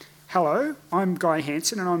Hello, I'm Guy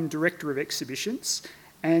Hansen and I'm Director of Exhibitions,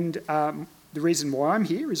 and the reason why I'm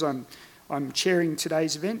here is I'm chairing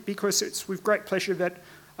today's event because it's with great pleasure that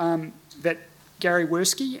Gary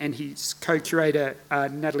Werski and his co-curator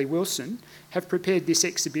Natalie Wilson have prepared this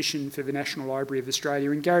exhibition for the National Library of Australia,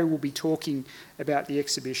 and Gary will be talking about the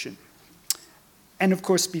exhibition. And of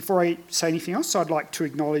course, before I say anything else, I'd like to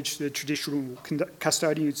acknowledge the traditional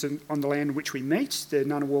custodians on the land on which we meet, the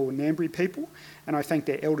Ngunnawal and Ngambri people, and I thank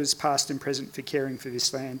their elders past and present for caring for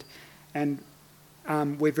this land. And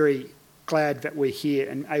we're very glad that we're here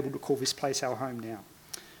and able to call this place our home now.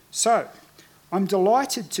 So, I'm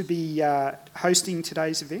delighted to be hosting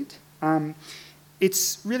today's event.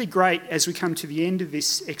 It's really great as we come to the end of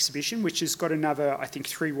this exhibition, which has got another, I think,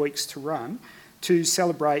 3 weeks to run, to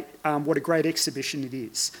celebrate what a great exhibition it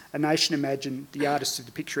is. A Nation Imagined, the Artist of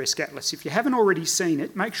the Picturesque Atlas. If you haven't already seen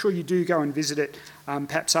it, make sure you do go and visit it,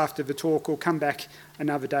 perhaps after the talk, or come back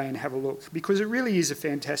another day and have a look, because it really is a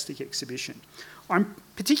fantastic exhibition. I'm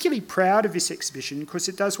particularly proud of this exhibition because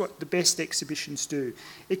it does what the best exhibitions do.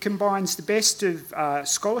 It combines the best of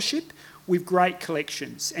scholarship with great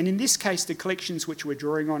collections. And in this case, the collections which we're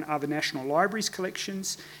drawing on are the National Library's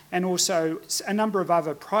collections and also a number of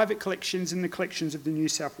other private collections and the collections of the New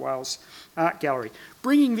South Wales Art Gallery.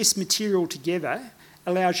 Bringing this material together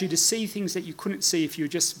allows you to see things that you couldn't see if you were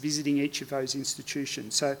just visiting each of those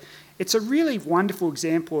institutions. So it's a really wonderful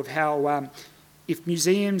example of how if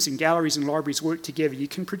museums and galleries and libraries work together, you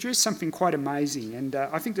can produce something quite amazing. And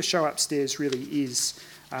I think the show upstairs really is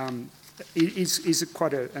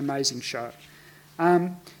quite an amazing show.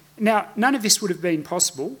 Now, none of this would have been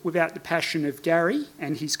possible without the passion of Gary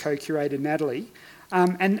and his co-curator Natalie.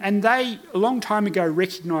 And they, a long time ago,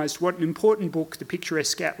 recognised what an important book the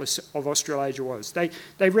Picturesque Atlas of Australasia was.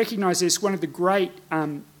 They recognised this one of the great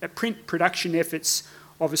print production efforts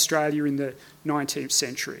of Australia in the 19th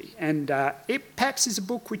century. And it perhaps is a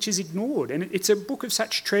book which is ignored, and it's a book of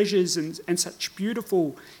such treasures and such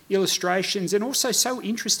beautiful illustrations, and also so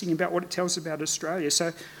interesting about what it tells about Australia.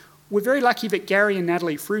 So we're very lucky that Gary and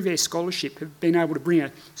Natalie, through their scholarship, have been able to bring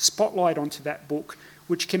a spotlight onto that book,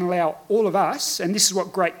 which can allow all of us, and this is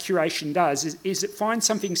what great curation does, is it finds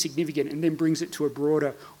something significant and then brings it to a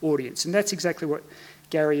broader audience. And that's exactly what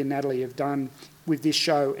Gary and Natalie have done with this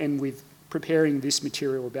show and with preparing this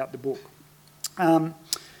material about the book. I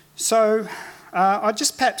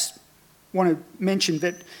just perhaps want to mention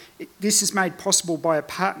that this is made possible by a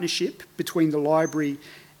partnership between the library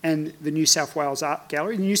and the New South Wales Art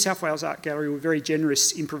Gallery. The New South Wales Art Gallery were very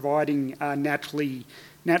generous in providing Natalie's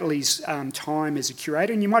time as a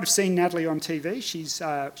curator, and you might have seen Natalie on TV.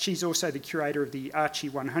 She's also the curator of the Archie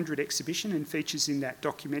 100 exhibition and features in that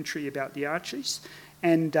documentary about the Archies.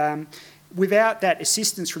 And without that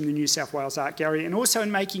assistance from the New South Wales Art Gallery, and also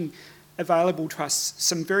in making available to us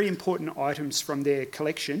some very important items from their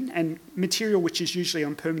collection and material which is usually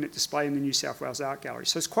on permanent display in the New South Wales Art Gallery.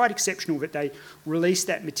 So it's quite exceptional that they released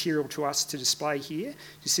that material to us to display here.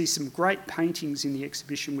 You see some great paintings in the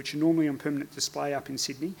exhibition which are normally on permanent display up in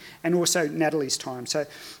Sydney, and also Natalie's time. So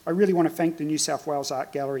I really want to thank the New South Wales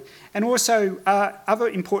Art Gallery. And also other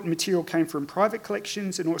important material came from private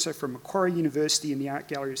collections and also from Macquarie University and the Art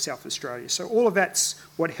Gallery of South Australia. So all of that's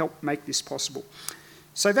what helped make this possible.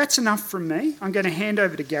 So that's enough from me. I'm going to hand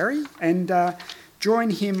over to Gary and join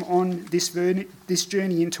him on this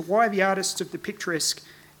journey into why the artists of the Picturesque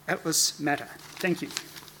Atlas matter. Thank you.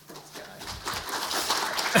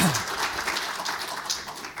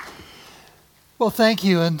 Well, thank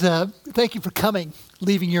you, and thank you for coming,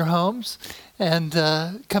 leaving your homes, and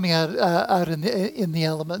coming out in the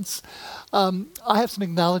elements. I have some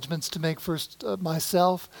acknowledgements to make first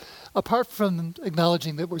myself. Apart from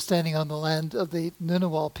acknowledging that we're standing on the land of the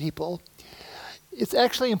Ngunnawal people, it's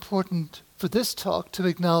actually important for this talk to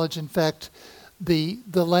acknowledge, in fact, the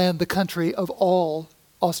land, the country of all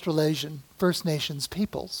Australasian First Nations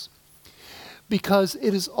peoples. Because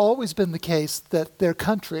it has always been the case that their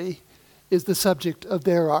country is the subject of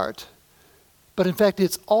their art. But in fact,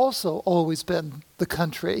 it's also always been the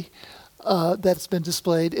country that's been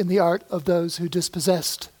displayed in the art of those who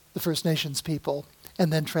dispossessed the First Nations people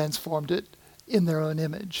and then transformed it in their own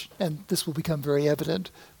image. And this will become very evident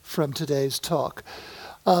from today's talk.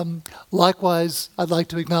 Likewise, I'd like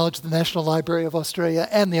to acknowledge the National Library of Australia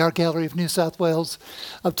and the Art Gallery of New South Wales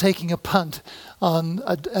of taking a punt on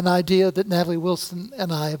an idea that Natalie Wilson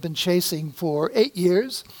and I have been chasing for 8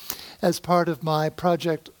 years as part of my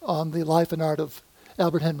project on the life and art of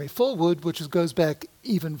Albert Henry Fullwood, which goes back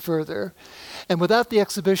even further. And without the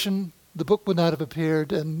exhibition, the book would not have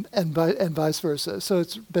appeared, and vice versa. So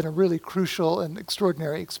it's been a really crucial and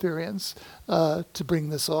extraordinary experience to bring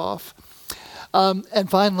this off. And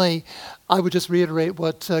finally, I would just reiterate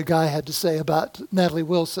what Guy had to say about Natalie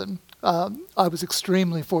Wilson. I was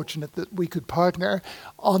extremely fortunate that we could partner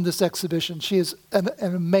on this exhibition. She is an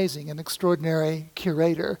amazing and extraordinary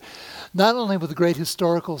curator, not only with a great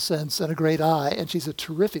historical sense and a great eye, and she's a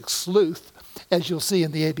terrific sleuth, as you'll see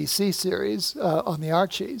in the ABC series on the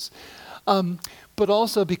Archies, but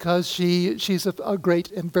also because she's a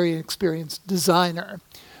great and very experienced designer,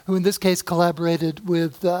 who in this case collaborated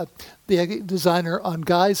with the designer on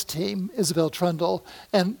Guy's team, Isabel Trundle,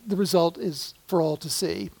 and the result is for all to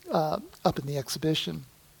see up in the exhibition.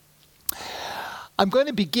 I'm going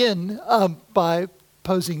to begin by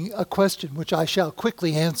posing a question, which I shall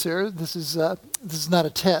quickly answer. This is not a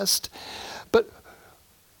test, but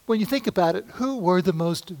when you think about it, who were the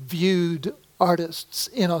most viewed artists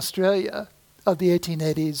in Australia of the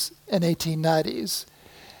 1880s and 1890s?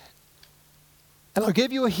 And I'll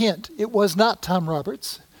give you a hint. It was not Tom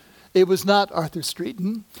Roberts. It was not Arthur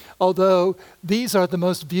Streeton, although these are the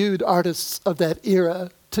most viewed artists of that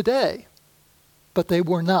era today. But they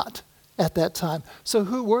were not at that time. So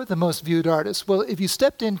who were the most viewed artists? Well, if you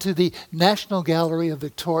stepped into the National Gallery of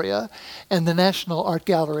Victoria and the National Art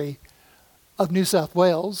Gallery of New South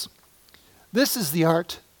Wales, this is the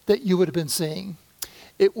art that you would have been seeing.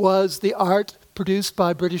 It was the art produced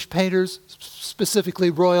by British painters, specifically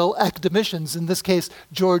Royal Academicians, in this case,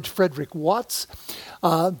 George Frederick Watts.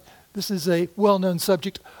 This is a well-known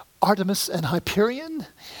subject, Artemis and Hyperion,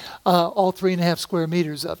 all 3.5 square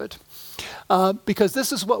meters of it. Because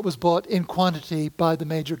this is what was bought in quantity by the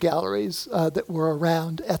major galleries that were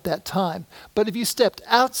around at that time. But if you stepped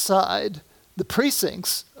outside the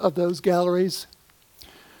precincts of those galleries,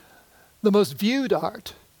 the most viewed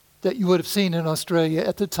art that you would have seen in Australia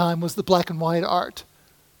at the time was the black and white art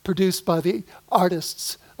produced by the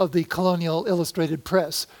artists of the Colonial Illustrated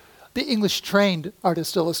Press, the English-trained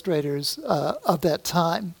artist illustrators of that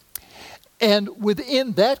time. And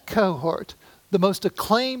within that cohort, the most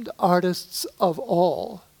acclaimed artists of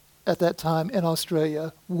all at that time in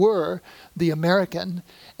Australia were the American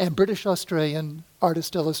and British Australian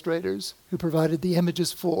artist illustrators who provided the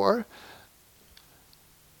images for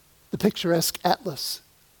the picturesque atlas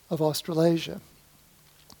of Australasia.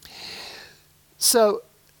 So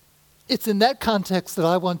it's in that context that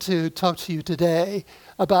I want to talk to you today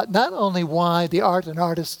about not only why the art and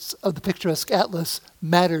artists of the picturesque atlas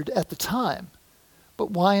mattered at the time,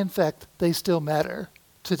 but why, in fact, they still matter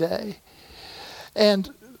today. And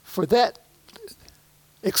for that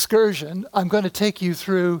excursion, I'm going to take you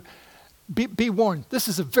through, be warned, this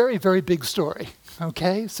is a very, very big story,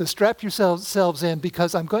 okay? So strap yourselves in,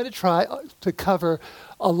 because I'm going to try to cover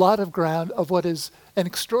a lot of ground of what is an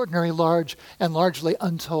extraordinary large and largely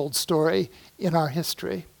untold story in our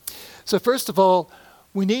history. So first of all,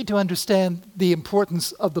 we need to understand the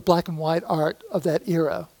importance of the black and white art of that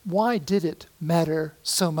era. Why did it matter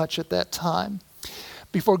so much at that time?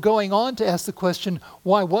 Before going on to ask the question,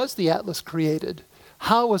 why was the atlas created?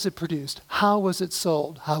 How was it produced? How was it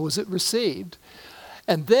sold? How was it received?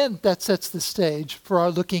 And then that sets the stage for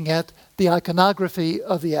our looking at the iconography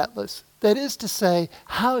of the atlas. That is to say,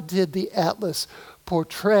 how did the atlas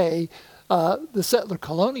portray the settler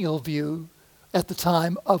colonial view at the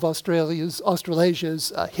time of Australia's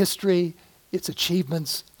history, its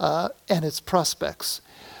achievements, and its prospects?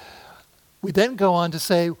 We then go on to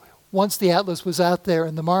say, once the atlas was out there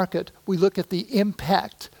in the market, we look at the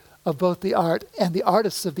impact of both the art and the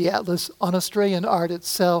artists of the atlas on Australian art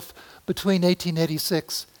itself between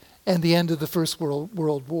 1886 and the end of the First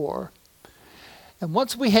World War. And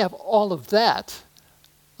once we have all of that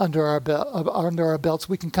under our belts,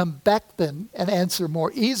 we can come back then and answer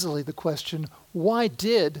more easily the question, why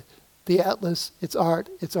did the atlas, its art,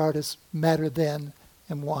 its artists matter then,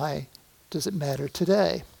 and why does it matter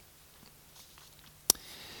today?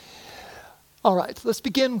 All right, let's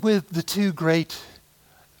begin with the two great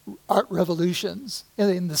art revolutions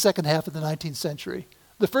in the second half of the 19th century.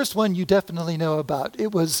 The first one you definitely know about.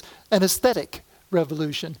 It was an aesthetic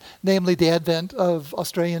revolution, namely the advent of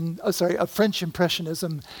French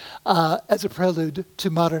Impressionism as a prelude to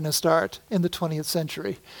modernist art in the 20th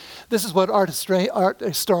century. This is what art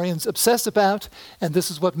historians obsess about, and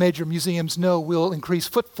this is what major museums know will increase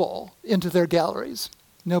footfall into their galleries.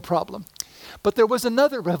 No problem. But there was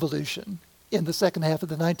another revolution in the second half of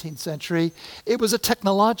the 19th century. It was a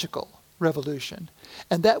technological revolution,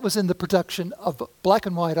 and that was in the production of black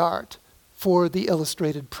and white art for the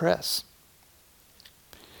illustrated press.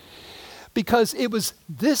 Because it was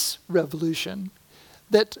this revolution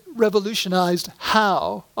that revolutionized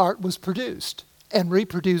how art was produced and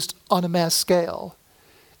reproduced on a mass scale.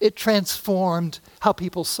 It transformed how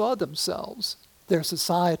people saw themselves, their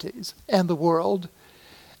societies and the world,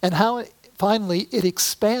 and how finally it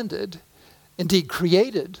expanded, indeed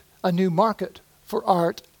created, a new market for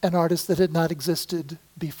art and artists that had not existed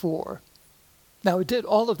before. Now, it did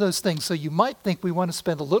all of those things, so you might think we want to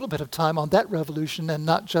spend a little bit of time on that revolution and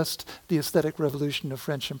not just the aesthetic revolution of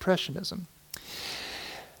French Impressionism.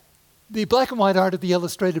 The black and white art of the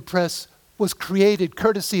illustrated press was created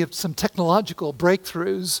courtesy of some technological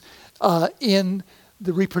breakthroughs in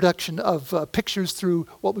the reproduction of pictures through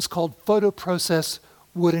what was called photoprocess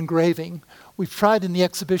wood engraving. We've tried in the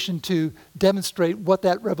exhibition to demonstrate what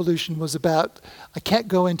that revolution was about. I can't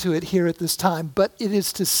go into it here at this time, but it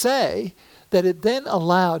is to say that it then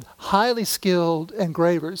allowed highly skilled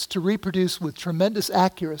engravers to reproduce with tremendous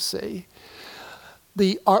accuracy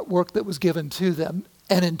the artwork that was given to them,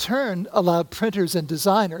 and in turn allowed printers and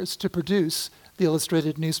designers to produce the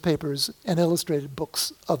illustrated newspapers and illustrated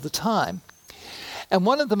books of the time. And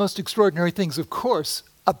one of the most extraordinary things, of course,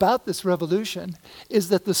 about this revolution is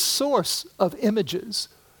that the source of images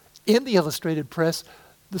in the illustrated press,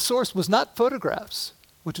 the source was not photographs,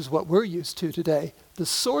 which is what we're used to today. The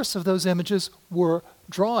source of those images were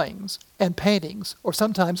drawings and paintings, or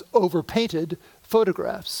sometimes overpainted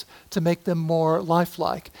photographs to make them more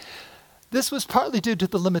lifelike. This was partly due to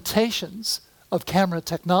the limitations of camera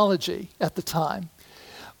technology at the time.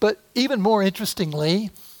 But even more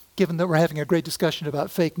interestingly, given that we're having a great discussion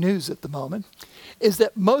about fake news at the moment, is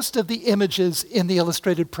that most of the images in the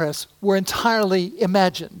illustrated press were entirely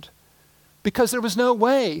imagined, because there was no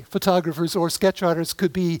way photographers or sketch artists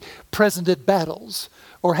could be present at battles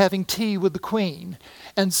or having tea with the Queen.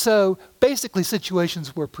 And so basically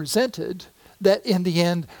situations were presented that in the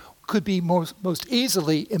end could be most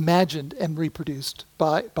easily imagined and reproduced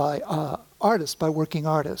by artists, by working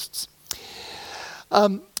artists.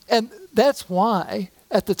 And that's why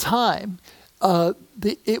at the time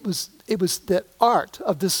it was that art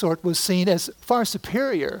of this sort was seen as far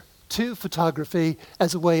superior to photography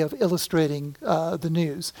as a way of illustrating the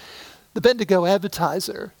news. The Bendigo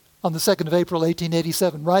Advertiser on the 2nd of April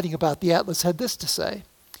 1887, writing about the Atlas, had this to say: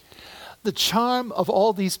 "The charm of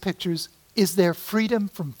all these pictures is their freedom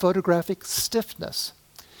from photographic stiffness.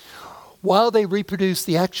 While they reproduce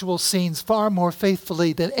the actual scenes far more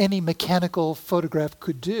faithfully than any mechanical photograph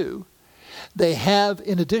could do, they have,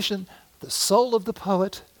 in addition, the soul of the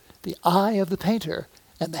poet, the eye of the painter,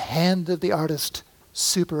 and the hand of the artist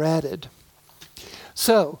superadded."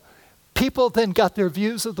 So, people then got their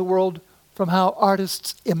views of the world from how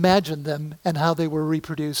artists imagined them and how they were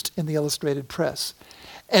reproduced in the illustrated press.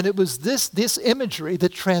 And it was this imagery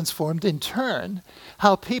that transformed, in turn,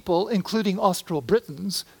 how people, including Austral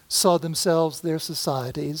Britons, saw themselves, their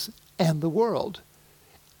societies, and the world.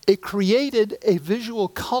 It created a visual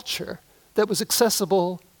culture that was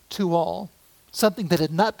accessible to all, something that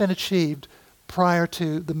had not been achieved prior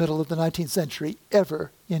to the middle of the 19th century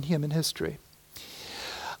ever in human history.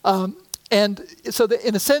 And so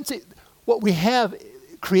in a sense, what we have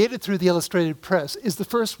created through the illustrated press is the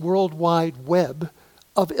first worldwide web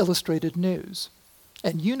of illustrated news.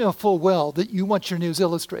 And you know full well that you want your news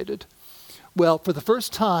illustrated. Well, for the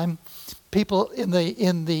first time, people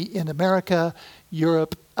in America,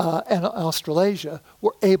 Europe, and Australasia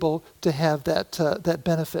were able to have that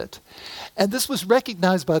benefit. And this was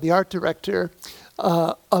recognized by the art director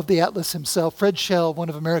of the Atlas himself, Fred Schell, one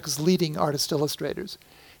of America's leading artist illustrators.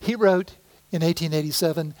 He wrote in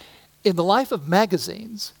 1887, "In the life of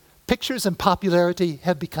magazines, pictures and popularity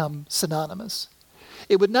have become synonymous.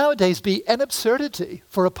 It would nowadays be an absurdity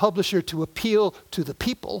for a publisher to appeal to the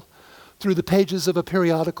people through the pages of a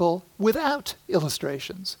periodical without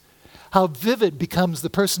illustrations. How vivid becomes the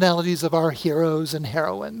personalities of our heroes and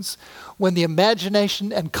heroines when the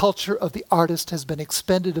imagination and culture of the artist has been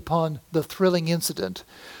expended upon the thrilling incident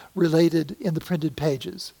related in the printed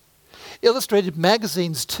pages. Illustrated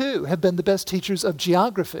magazines, too, have been the best teachers of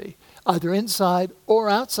geography, either inside or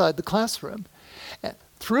outside the classroom.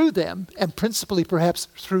 Through them, and principally perhaps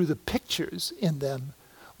through the pictures in them,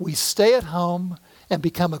 we stay at home and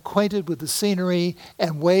become acquainted with the scenery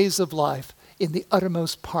and ways of life in the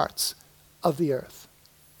uttermost parts of the earth."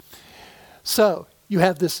 So you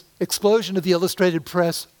have this explosion of the illustrated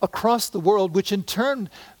press across the world, which in turn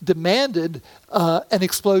demanded an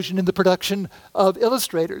explosion in the production of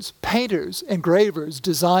illustrators, painters, engravers,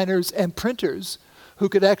 designers, and printers who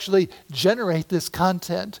could actually generate this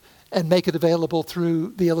content and make it available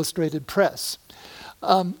through the illustrated press.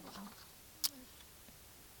 And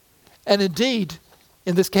indeed,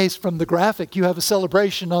 in this case from the graphic, you have a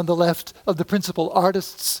celebration on the left of the principal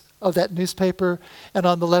artists of that newspaper, and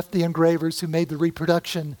on the left the engravers who made the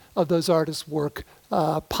reproduction of those artists' work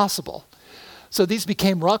possible. So these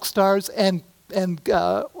became rock stars, and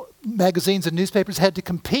magazines and newspapers had to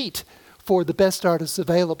compete for the best artists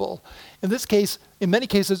available. In this case, in many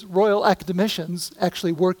cases, Royal Academicians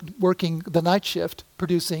actually working the night shift,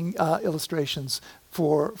 producing illustrations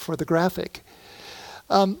for the graphic.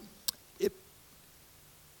 And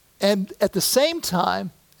at the same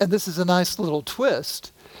time, and this is a nice little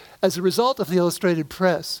twist, as a result of the illustrated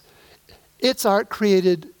press, its art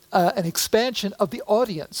created an expansion of the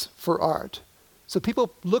audience for art. So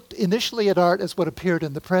people looked initially at art as what appeared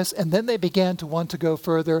in the press, and then they began to want to go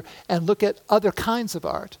further and look at other kinds of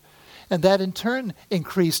art. And that in turn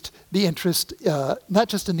increased the interest, not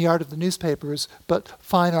just in the art of the newspapers, but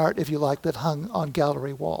fine art, if you like, that hung on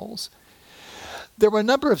gallery walls. There were a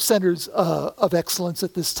number of centers of excellence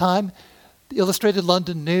at this time. The Illustrated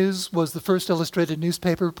London News was the first illustrated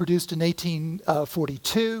newspaper produced in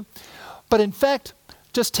 1842. But in fact,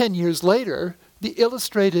 just 10 years later, the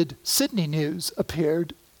Illustrated Sydney News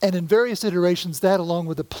appeared, and in various iterations that, along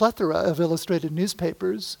with a plethora of illustrated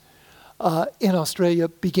newspapers in Australia,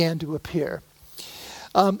 began to appear.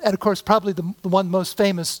 And of course, probably the one most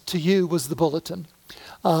famous to you was the Bulletin,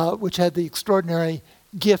 which had the extraordinary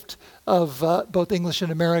gift of both English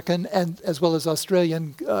and American, and as well as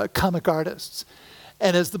Australian comic artists.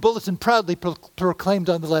 And as the Bulletin proudly proclaimed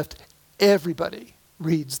on the left, everybody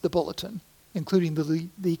reads the Bulletin, including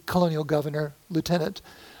the colonial governor, lieutenant,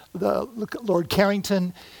 Lord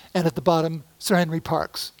Carrington, and at the bottom, Sir Henry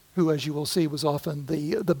Parkes, who, as you will see, was often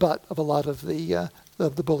the butt of a lot of the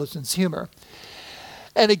Bulletin's humor.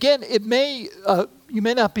 And again, you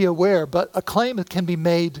may not be aware, but a claim that can be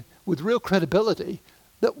made with real credibility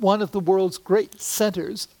that one of the world's great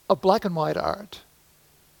centers of black and white art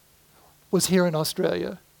was here in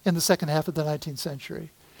Australia in the second half of the 19th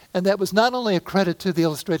century. And that was not only a credit to the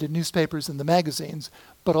illustrated newspapers and the magazines,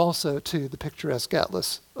 but also to the picturesque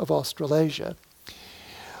atlas of Australasia.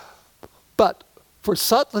 But for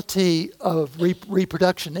subtlety of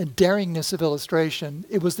reproduction and daringness of illustration,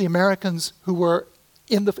 it was the Americans who were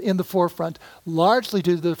in the forefront, largely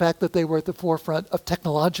due to the fact that they were at the forefront of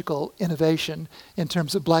technological innovation in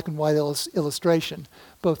terms of black and white illustration,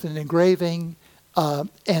 both in engraving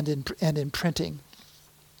and in printing.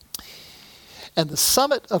 And the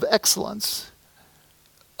summit of excellence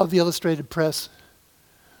of the illustrated press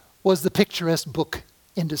was the picturesque book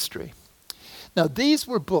industry. Now, these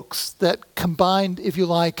were books that combined, if you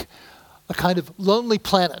like, a kind of Lonely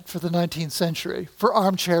Planet for the 19th century, for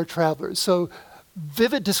armchair travelers. So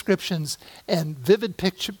vivid descriptions and vivid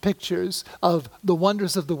pictures of the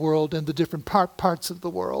wonders of the world and the different parts of the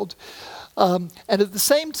world. And at the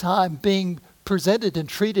same time being presented and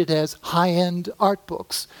treated as high-end art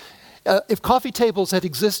books. If coffee tables had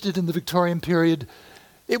existed in the Victorian period,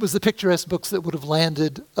 it was the picturesque books that would have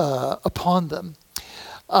landed upon them.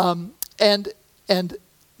 And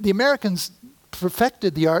the Americans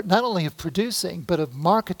perfected the art not only of producing, but of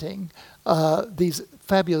marketing these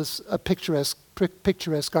fabulous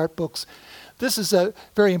picturesque art books. This is a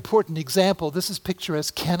very important example. This is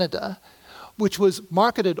Picturesque Canada, which was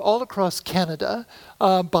marketed all across Canada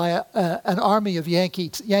by an army of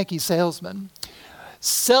Yankee salesmen,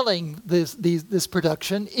 selling this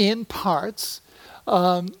production in parts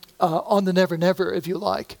on the Never Never, if you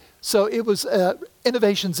like. So it was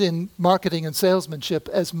innovations in marketing and salesmanship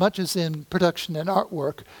as much as in production and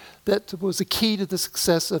artwork that was a key to the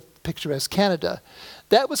success of Picturesque Canada.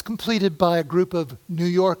 That was completed by a group of New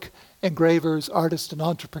York engravers, artists, and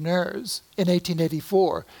entrepreneurs in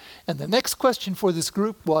 1884. And the next question for this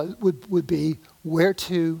group would be, where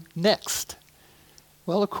to next?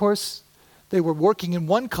 Well, of course, they were working in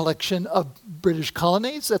one collection of British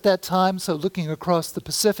colonies at that time, so looking across the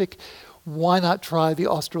Pacific, why not try the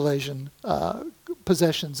Australasian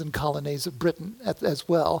possessions and colonies of Britain as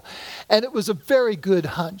well? And it was a very good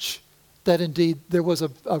hunch that indeed there was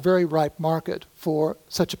a very ripe market for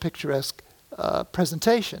such a picturesque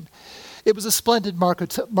presentation. It was a splendid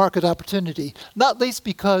market opportunity, not least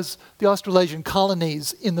because the Australasian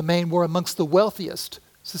colonies in the main were amongst the wealthiest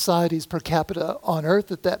societies per capita on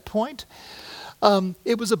Earth at that point.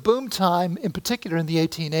 It was a boom time, in particular in the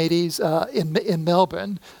 1880s in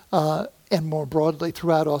Melbourne and more broadly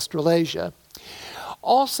throughout Australasia.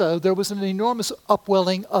 Also, there was an enormous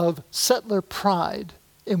upwelling of settler pride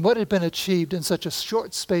in what had been achieved in such a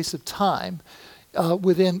short space of time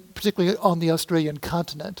particularly on the Australian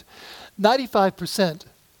continent. 95%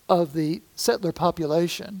 of the settler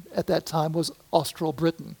population at that time was Austral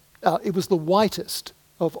Britain. It was the whitest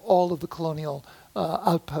of all of the colonial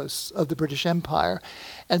outposts of the British Empire.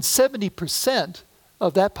 And 70%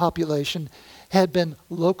 of that population had been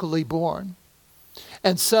locally born.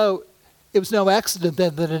 And so It was no accident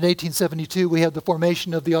then that in 1872 we had the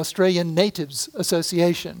formation of the Australian Natives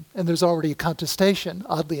Association, and there's already a contestation,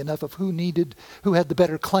 oddly enough, of who had the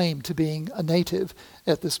better claim to being a native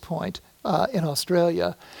at this point in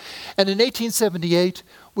Australia. And in 1878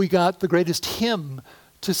 we got the greatest hymn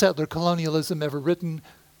to settler colonialism ever written.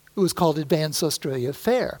 It was called Advance Australia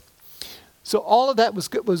Fair. So all of that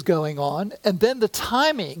was going on, and then the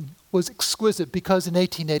timing was exquisite because in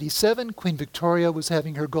 1887, Queen Victoria was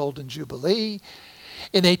having her Golden Jubilee.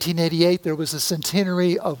 In 1888, there was a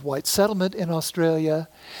centenary of white settlement in Australia,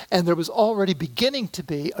 and there was already beginning to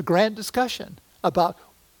be a grand discussion about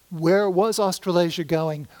where was Australasia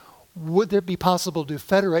going? Would it be possible to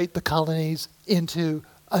federate the colonies into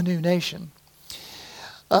a new nation?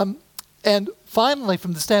 And finally,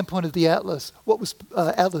 from the standpoint of the Atlas, what was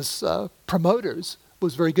Atlas promoters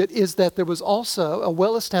was very good is that there was also a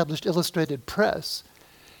well-established illustrated press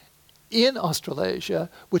in Australasia,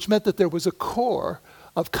 which meant that there was a core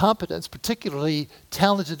of competence, particularly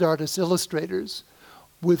talented artist illustrators,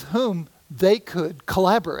 with whom they could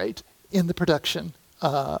collaborate in the production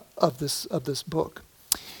of this book.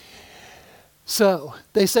 So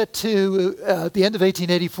they set to, at the end of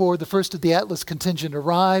 1884, the first of the Atlas contingent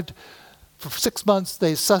arrived. For 6 months,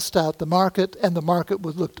 they sussed out the market, and the market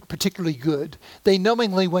looked particularly good. They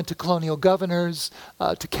knowingly went to colonial governors,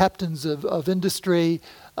 to captains of industry,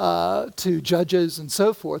 to judges, and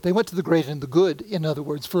so forth. They went to the great and the good, in other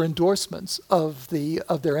words, for endorsements of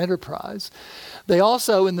their enterprise. They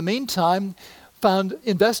also, in the meantime, found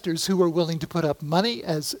investors who were willing to put up money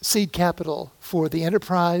as seed capital for the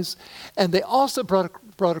enterprise, and they also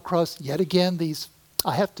brought across, yet again, these,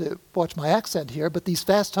 I have to watch my accent here, but these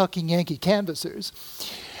fast-talking Yankee canvassers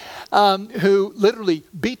who literally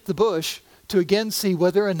beat the bush to again see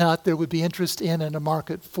whether or not there would be interest in and a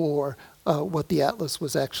market for what the Atlas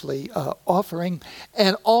was actually offering.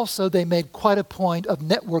 And also they made quite a point of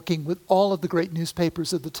networking with all of the great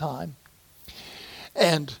newspapers of the time.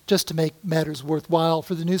 And just to make matters worthwhile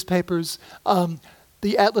for the newspapers,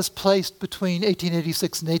 the Atlas placed between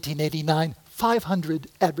 1886 and 1889 500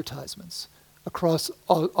 advertisements across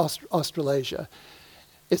Australasia.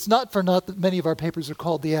 It's not for naught that many of our papers are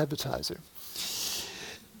called The Advertiser.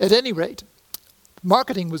 At any rate,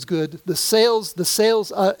 marketing was good, the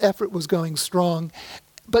sales effort was going strong,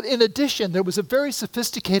 but in addition, there was a very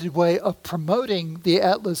sophisticated way of promoting the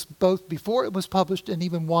Atlas both before it was published and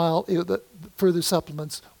even while the further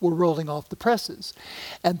supplements were rolling off the presses.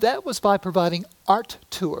 And that was by providing art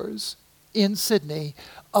tours in Sydney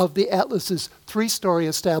of the Atlas's 3-story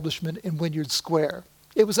establishment in Wynyard Square.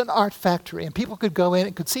 It was an art factory, and people could go in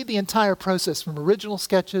and could see the entire process from original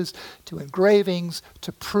sketches to engravings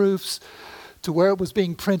to proofs to where it was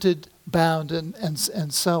being printed, bound,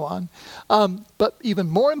 and so on. But even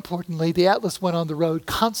more importantly, the Atlas went on the road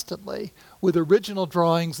constantly with original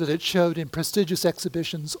drawings that it showed in prestigious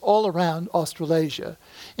exhibitions all around Australasia,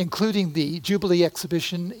 including the Jubilee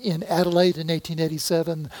exhibition in Adelaide in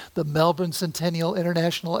 1887, the Melbourne Centennial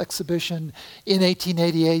International Exhibition in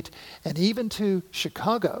 1888, and even to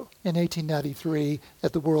Chicago in 1893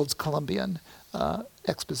 at the World's Columbian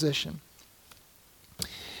Exposition.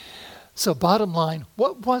 So bottom line,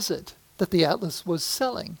 what was it that the Atlas was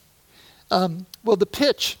selling? Well, the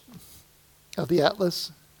pitch of the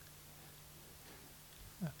Atlas,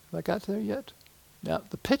 have I got there yet? Now,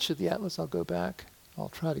 the pitch of the Atlas, I'll go back. I'll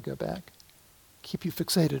try to go back. Keep you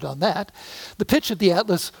fixated on that. The pitch of the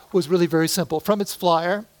Atlas was really very simple. From its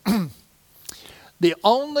flyer, the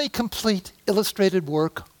only complete illustrated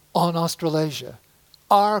work on Australasia,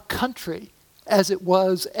 our country as it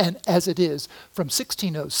was and as it is, from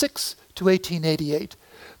 1606 to 1888,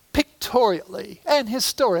 pictorially and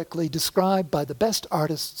historically described by the best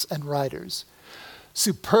artists and writers,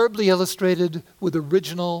 superbly illustrated with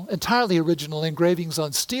entirely original engravings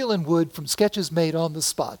on steel and wood from sketches made on the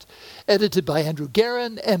spot, edited by Andrew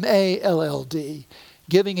Guerin, M.A., LLD,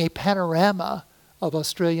 giving a panorama of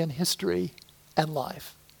Australian history and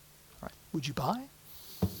life. All right, would you buy?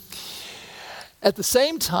 At the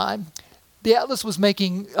same time, the Atlas was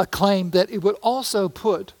making a claim that it would also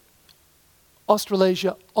put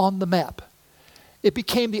Australasia on the map. It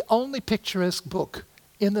became the only picturesque book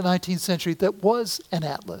in the 19th century that was an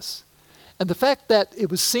atlas. And the fact that it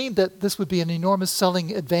was seen that this would be an enormous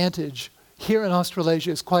selling advantage here in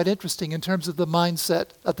Australasia is quite interesting in terms of the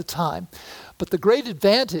mindset at the time. But the great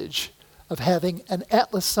advantage of having an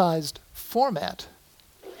atlas-sized format,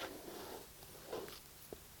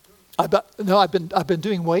 I've been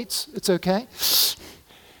doing weights, it's okay,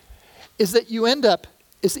 is that you end up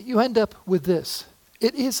with this.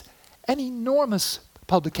 It is an enormous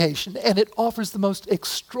publication, and it offers the most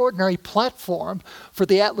extraordinary platform for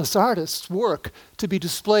the Atlas artists' work to be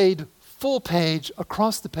displayed full page,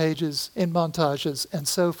 across the pages, in montages, and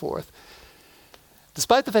so forth.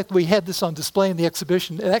 Despite the fact that we had this on display in the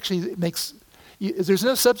exhibition, it actually makes, there's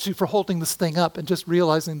no substitute for holding this thing up and just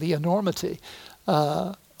realizing the enormity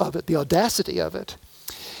of it, the audacity of it.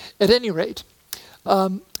 At any rate,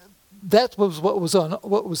 that was what was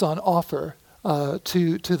on offer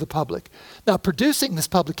to the public. Now, producing this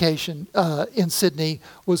publication in Sydney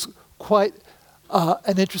was quite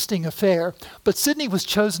an interesting affair, but Sydney was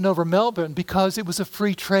chosen over Melbourne because it was a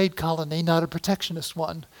free trade colony, not a protectionist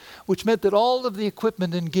one, which meant that all of the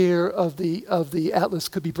equipment and gear of the Atlas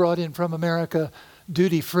could be brought in from America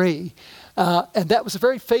duty-free. And that was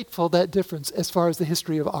very fateful, that difference, as far as the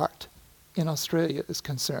history of art in Australia is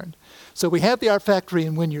concerned. So we have the art factory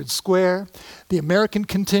in Wynyard Square. The American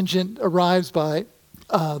contingent arrives by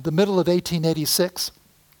the middle of 1886.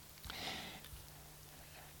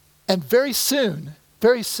 And very soon,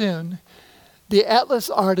 the Atlas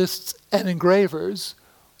artists and engravers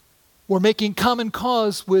were making common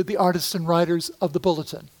cause with the artists and writers of the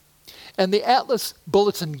Bulletin. And the Atlas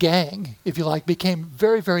Bulletin gang, if you like, became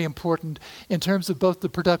very, very important in terms of both the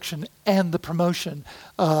production and the promotion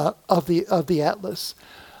of the Atlas.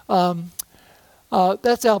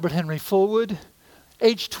 That's Albert Henry Fullwood,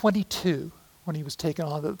 age 22 when he was taken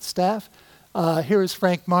on the staff. Here is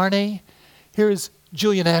Frank Marney. Here is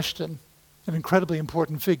Julian Ashton, an incredibly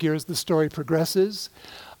important figure as the story progresses.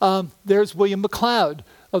 There's William McLeod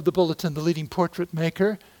of the Bulletin, the leading portrait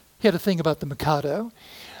maker. He had a thing about the Mikado.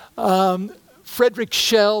 Frederick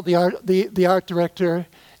Schell, the art director.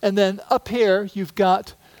 And then up here, you've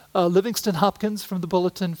got Livingston Hopkins from the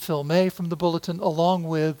Bulletin, Phil May from the Bulletin, along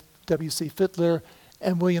with W.C. Fittler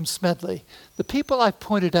and William Smedley. The people I've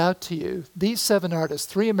pointed out to you, these 7 artists,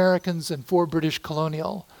 3 Americans and 4 British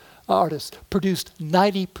colonial artists, produced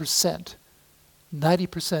 90%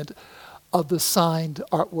 of the signed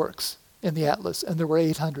artworks in the Atlas, and there were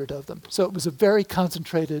 800 of them. So it was a very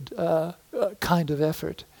concentrated kind of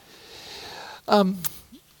effort.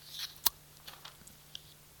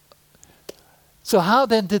 So how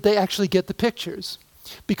then did they actually get the pictures?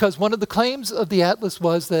 Because one of the claims of the Atlas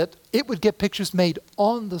was that it would get pictures made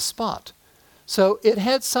on the spot. So it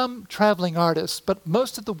had some traveling artists, but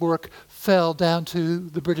most of the work fell down to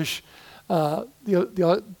the British,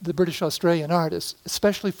 the British Australian artists,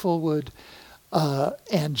 especially Fullwood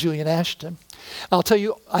and Julian Ashton. I'll tell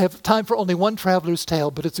you, I have time for only one traveler's tale,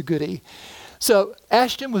 but it's a goodie. So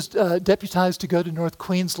Ashton was deputized to go to North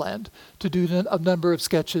Queensland to do a number of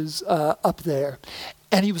sketches up there.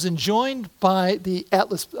 And he was enjoined by the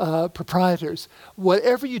Atlas proprietors,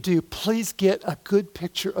 whatever you do, please get a good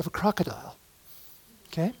picture of a crocodile.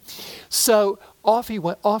 Okay? So off he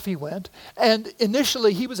went. And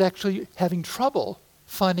initially he was actually having trouble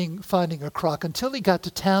finding a croc until he got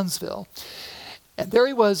to Townsville. And there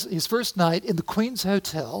he was, his first night in the Queen's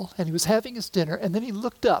Hotel, and he was having his dinner, and then he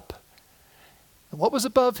looked up. And what was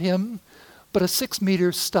above him but a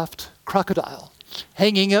 6-meter stuffed crocodile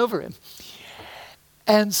hanging over him?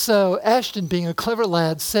 And so Ashton, being a clever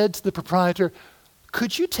lad, said to the proprietor,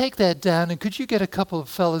 could you take that down and could you get a couple of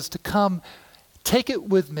fellas to come take it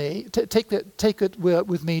with me, take it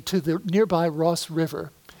with me to the nearby Ross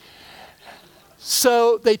River?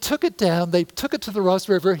 So they took it down, they took it to the Ross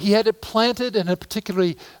River. He had it planted in a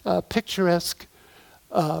particularly picturesque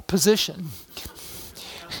position.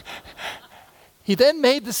 He then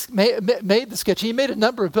made the sketch. He made a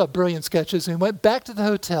number of brilliant sketches and went back to the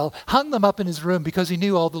hotel, hung them up in his room because he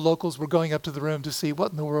knew all the locals were going up to the room to see what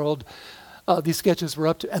in the world these sketches were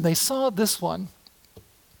up to. And they saw this one.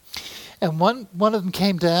 And one of them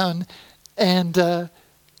came down and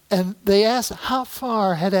they asked how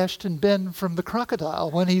far had Ashton been from the crocodile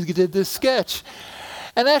when he did this sketch.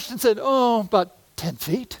 And Ashton said, oh, about 10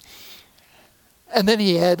 feet. And then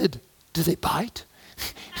he added, do they bite?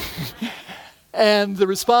 And the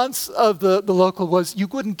response of the local was, you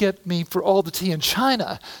wouldn't get me for all the tea in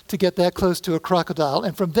China to get that close to a crocodile.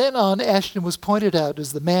 And from then on, Ashton was pointed out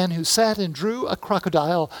as the man who sat and drew a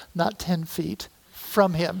crocodile not 10 feet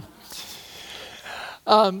from him.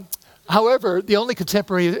 However, the only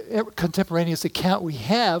contemporaneous account we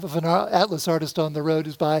have of an Atlas artist on the road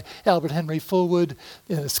is by Albert Henry Fullwood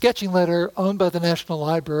in a sketching letter owned by the National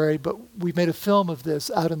Library, but we made a film of this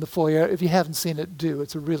out in the foyer. If you haven't seen it, do.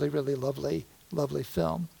 It's a really, really lovely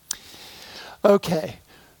film. Okay,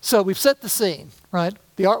 so we've set the scene, right?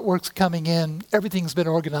 The artwork's coming in, everything's been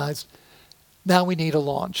organized. Now we need a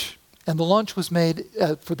launch. And the launch was made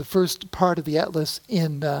for the first part of the Atlas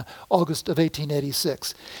in August of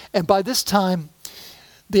 1886. And by this time,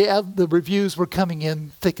 The reviews were coming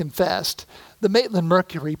in thick and fast. The Maitland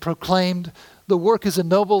Mercury proclaimed, "The work is a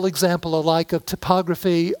noble example alike of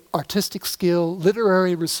typography, artistic skill,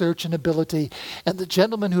 literary research and ability, and the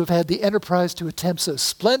gentlemen who have had the enterprise to attempt so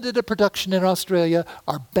splendid a production in Australia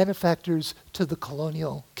are benefactors to the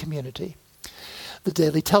colonial community." The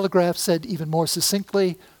Daily Telegraph said even more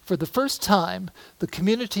succinctly, "For the first time, the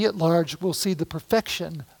community at large will see the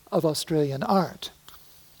perfection of Australian art."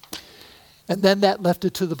 And then that left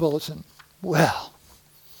it to the Bulletin. Well,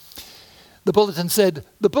 the Bulletin said,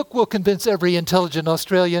 "The book will convince every intelligent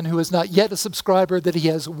Australian who is not yet a subscriber that he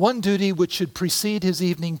has one duty which should precede his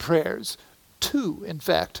evening prayers. Two, in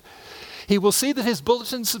fact. He will see that his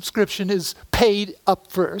Bulletin subscription is paid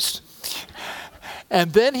up first,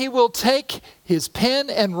 and then he will take his pen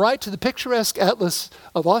and write to the picturesque Atlas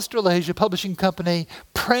of Australasia Publishing Company,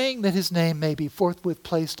 praying that his name may be forthwith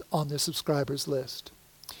placed on the subscribers list."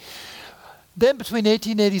 Then between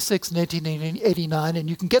 1886 and 1889, and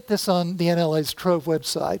you can get this on the NLA's Trove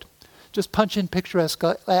website, just punch in Picturesque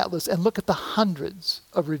Atlas and look at the hundreds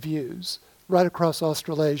of reviews right across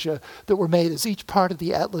Australasia that were made as each part of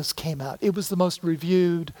the Atlas came out. It was the most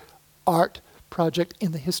reviewed art project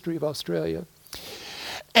in the history of Australia.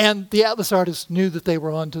 And the Atlas artists knew that they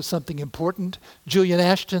were on to something important. Julian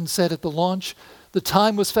Ashton said at the launch, "The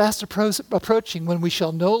time was fast approaching when we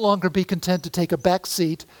shall no longer be content to take a back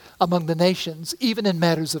seat among the nations, even in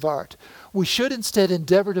matters of art. We should instead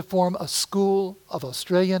endeavor to form a school of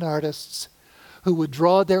Australian artists who would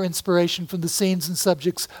draw their inspiration from the scenes and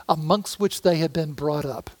subjects amongst which they had been brought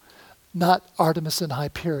up, not Artemis and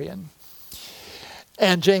Hyperion."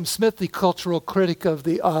 And James Smith, the cultural critic of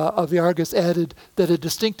the Argus, added that a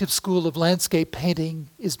distinctive school of landscape painting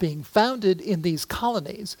is being founded in these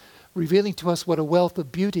colonies, revealing to us what a wealth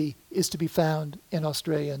of beauty is to be found in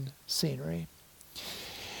Australian scenery.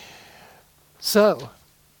 So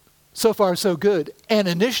far so good. And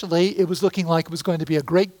initially, it was looking like it was going to be a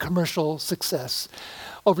great commercial success.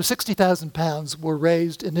 Over £60,000 were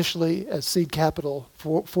raised initially as seed capital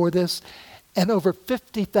for this, and over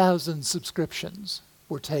 50,000 subscriptions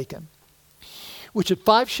were taken, which at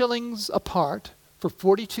 5 shillings a part for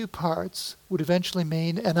 42 parts would eventually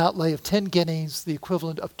mean an outlay of 10 guineas, the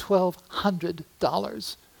equivalent of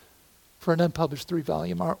 $1,200 for an unpublished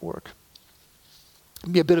 3-volume artwork.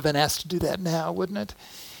 It'd be a bit of an ask to do that now, wouldn't it?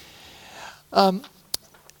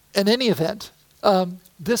 In any event,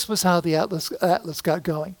 this was how the Atlas got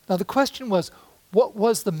going. Now the question was, what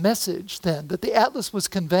was the message then that the Atlas was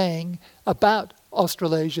conveying about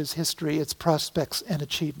Australasia's history, its prospects and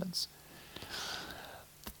achievements?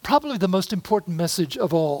 Probably the most important message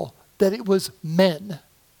of all, that it was men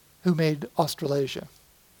who made Australasia.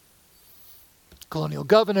 Colonial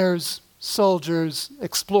governors, soldiers,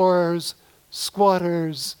 explorers,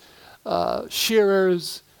 squatters,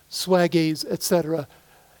 shearers, swaggies, etc.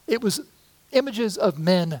 It was images of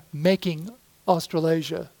men making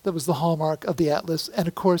Australasia that was the hallmark of the Atlas. And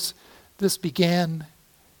of course, this began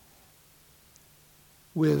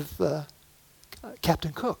with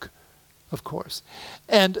Captain Cook, of course.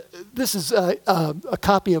 And this is a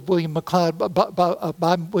copy of William McLeod,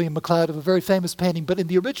 by William McLeod, of a very famous painting. But in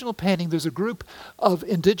the original painting, there's a group of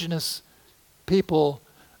indigenous people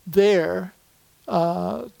there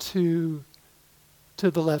to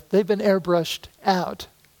the left. They've been airbrushed out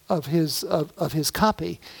of his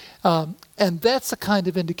copy. And that's a kind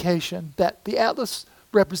of indication that the Atlas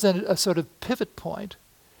represented a sort of pivot point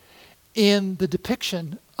in the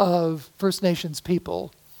depiction of First Nations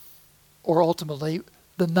people, or ultimately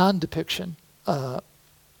the non-depiction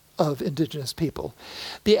of indigenous people.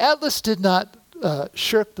 The Atlas did not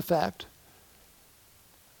shirk the fact,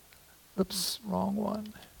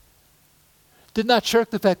 did not shirk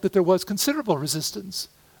the fact that there was considerable resistance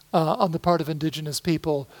on the part of indigenous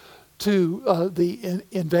people to the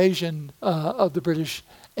invasion of the British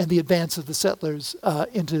and the advance of the settlers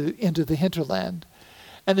into the hinterland.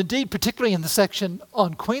 And indeed, particularly in the section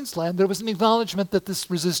on Queensland, there was an acknowledgement that this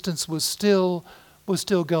resistance was still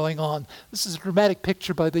going on. This is a dramatic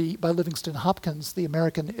picture by Livingston Hopkins, the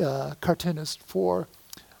American cartoonist for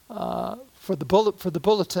the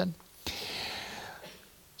Bulletin.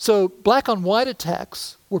 So black on white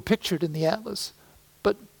attacks were pictured in the Atlas,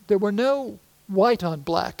 but there were no white on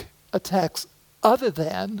black attacks other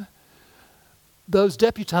than those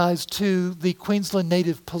deputized to the Queensland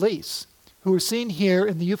Native Police, who were seen here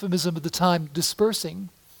in the euphemism of the time dispersing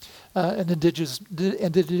an indigenous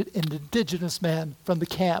man from the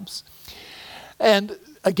camps. And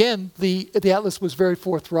again, the Atlas was very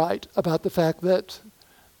forthright about the fact that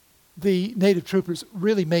the native troopers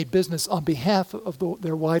really made business on behalf of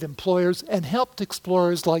their white employers and helped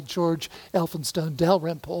explorers like George Elphinstone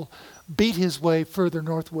Dalrymple beat his way further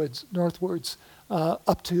northwards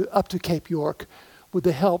up to Cape York with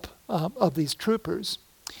the help of these troopers.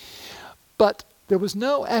 But there was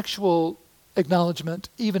no actual acknowledgement,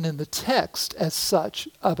 even in the text as such,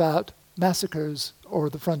 about massacres or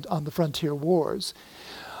on the frontier wars.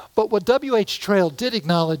 But what W.H. Trail did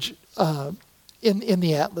acknowledge in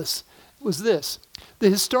the Atlas was this: the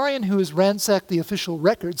historian who has ransacked the official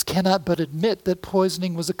records cannot but admit that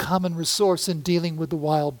poisoning was a common resource in dealing with the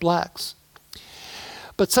wild blacks.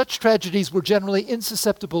 But such tragedies were generally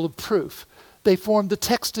insusceptible of proof. They formed the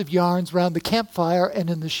text of yarns round the campfire and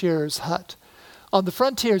in the shearer's hut. On the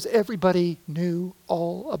frontiers, everybody knew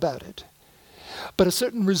all about it. But a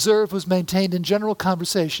certain reserve was maintained in general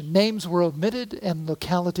conversation. Names were omitted and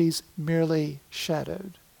localities merely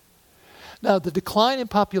shadowed. Now, the decline in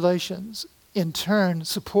populations, in turn,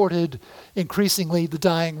 supported increasingly the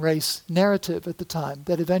dying race narrative at the time,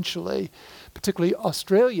 that eventually, particularly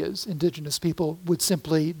Australia's indigenous people, would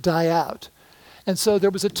simply die out. And so there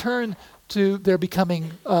was a turn to their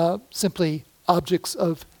becoming simply objects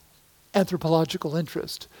of anthropological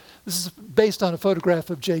interest. This is based on a photograph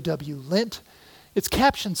of J.W. Lint. It's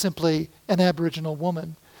captioned simply "an Aboriginal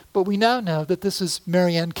woman," but we now know that this is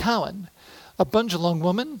Marianne Cowan, a Bundjalung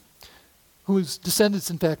woman whose descendants,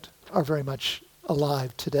 in fact, are very much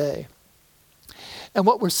alive today. And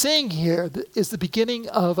what we're seeing here is the beginning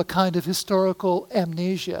of a kind of historical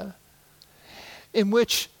amnesia in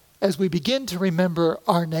which, as we begin to remember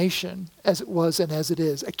our nation as it was and as it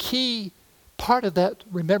is, a key part of that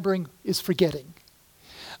remembering is forgetting.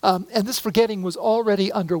 And this forgetting was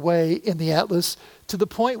already underway in the Atlas to the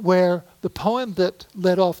point where the poem that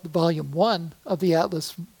led off the volume 1 of the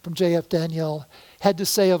Atlas from J.F. Daniel had to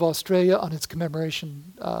say of Australia on its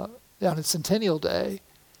commemoration, on its centennial day,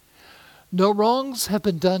 "No wrongs have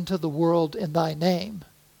been done to the world in thy name.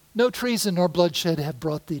 No treason nor bloodshed have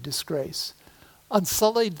brought thee disgrace.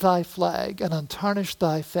 Unsullied thy flag and untarnished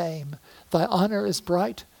thy fame. Thy honor is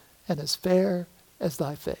bright and as fair as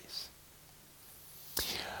thy face."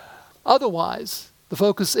 Otherwise, the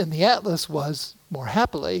focus in the Atlas was, more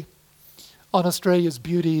happily, on Australia's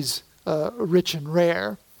beauties, rich and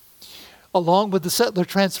rare, along with the settler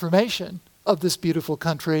transformation of this beautiful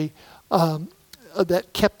country that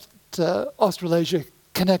kept Australasia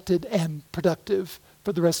connected and productive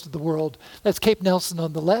for the rest of the world. That's Cape Nelson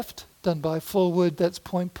on the left, done by Fullwood. That's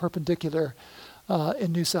Point Perpendicular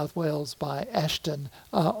in New South Wales by Ashton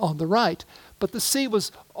on the right. But the sea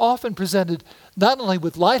was often presented not only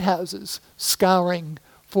with lighthouses scouring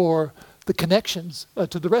for the connections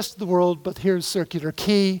to the rest of the world, but here's Circular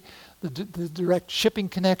Quay, the direct shipping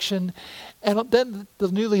connection, and then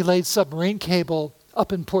the newly laid submarine cable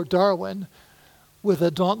up in Port Darwin with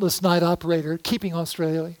a dauntless night operator keeping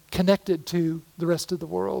Australia connected to the rest of the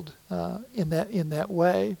world in that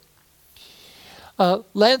way.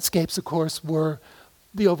 Landscapes, of course, were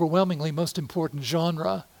the overwhelmingly most important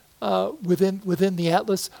genre within the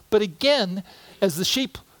Atlas. But again, as the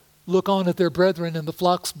sheep look on at their brethren in the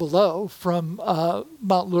flocks below from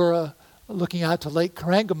Mount Lura looking out to Lake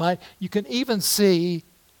Corangamite, you can even see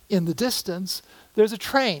in the distance there's a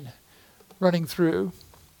train running through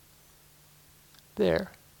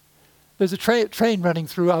there. There's a train running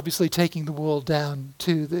through, obviously taking the wool down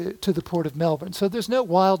to the port of Melbourne. So there's no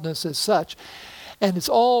wildness as such. And it's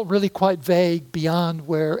all really quite vague beyond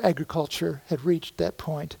where agriculture had reached that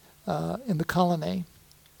point in the colony.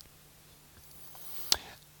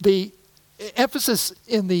 The emphasis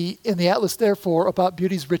in the Atlas, therefore, about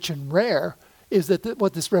beauties rich and rare is that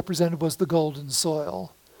what this represented was the golden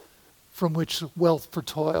soil from which wealth for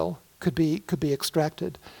toil could be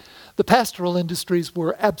extracted. The pastoral industries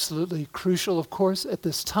were absolutely crucial, of course, at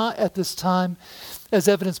this time, as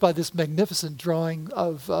evidenced by this magnificent drawing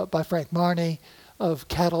by Frank Marney of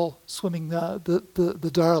cattle swimming the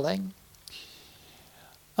Darling.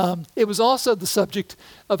 It was also the subject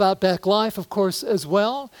of outback life, of course, as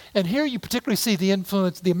well. And here you particularly see the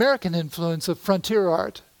American influence of frontier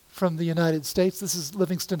art from the United States. This is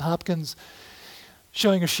Livingston Hopkins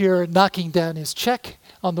showing a shearer knocking down his check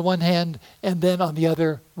on the one hand, and then on the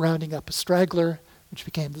other rounding up a straggler, which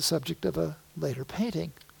became the subject of a later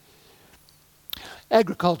painting.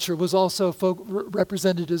 Agriculture was also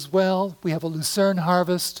represented as well. We have a lucerne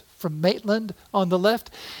harvest from Maitland on the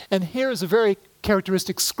left, and here is a very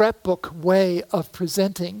characteristic scrapbook way of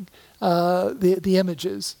presenting the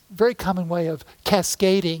images. Very common way of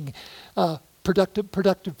cascading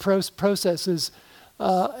productive processes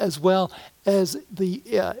as well as the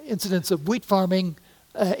incidents of wheat farming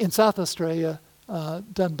in South Australia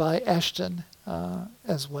done by Ashton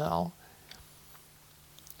as well.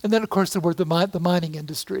 And then, of course, there were the mining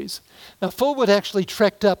industries. Now, Fullwood actually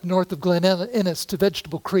trekked up north of Glen Innes to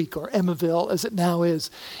Vegetable Creek, or Emmaville, as it now is,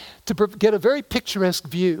 to get a very picturesque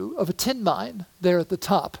view of a tin mine there at the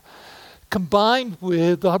top, combined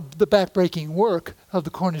with the backbreaking work of the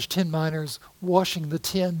Cornish tin miners washing the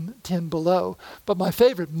tin below. But my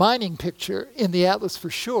favorite mining picture in the atlas, for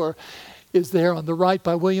sure, is there on the right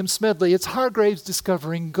by William Smedley. It's Hargraves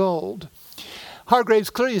discovering gold. Hargraves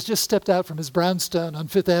clearly has just stepped out from his brownstone on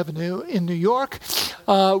Fifth Avenue in New York,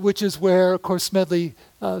 which is where, of course, Smedley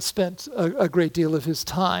spent a great deal of his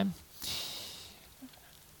time.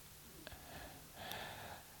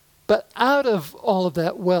 But out of all of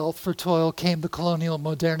that wealth for toil came the colonial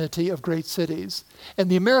modernity of great cities. And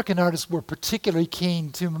the American artists were particularly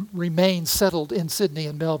keen to remain settled in Sydney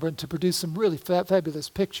and Melbourne to produce some really fabulous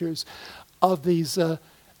pictures of these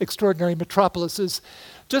extraordinary metropolises.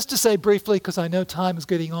 Just to say briefly, because I know time is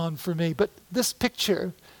getting on for me, but this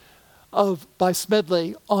picture by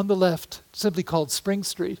Smedley on the left, simply called Spring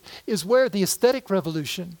Street, is where the aesthetic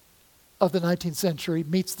revolution of the 19th century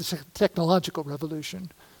meets the technological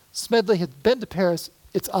revolution. Smedley had been to Paris,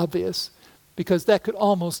 it's obvious, because that could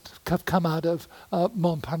almost have come out of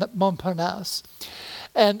Montparnasse.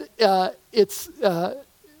 And it's,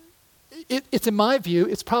 in my view,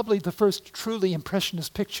 it's probably the first truly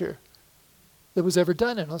impressionist picture that was ever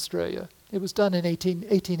done in Australia. It was done in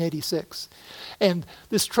 1886. And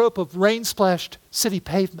this trope of rain-splashed city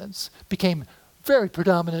pavements became very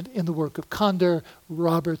predominant in the work of Condor,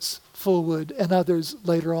 Roberts, Fullwood, and others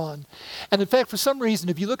later on. And in fact, for some reason,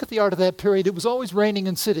 if you look at the art of that period, it was always raining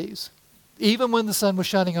in cities, even when the sun was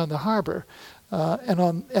shining on the harbour and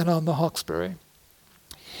on the Hawkesbury.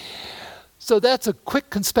 So that's a quick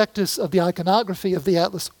conspectus of the iconography of the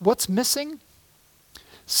atlas. What's missing?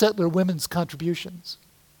 Settler women's contributions.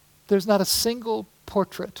 There's not a single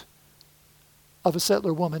portrait of a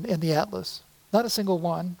settler woman in the atlas. Not a single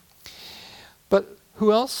one. But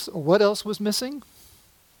who else, or what else was missing?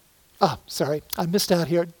 Sorry, I missed out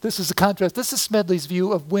here. This is a contrast. This is Smedley's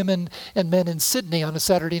view of women and men in Sydney on a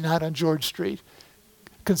Saturday night on George Street.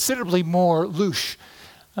 Considerably more louche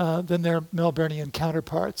than their Melburnian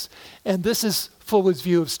counterparts. And this is Fullwood's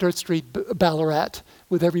view of Sturt Street, Ballarat,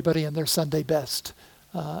 with everybody in their Sunday best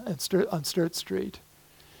on Sturt Street.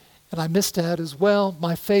 And I missed out as well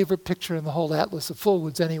my favorite picture in the whole atlas of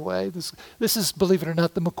Fullwood's anyway. This is, believe it or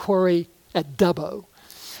not, the Macquarie at Dubbo.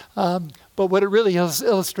 But what it really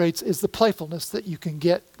illustrates is the playfulness that you can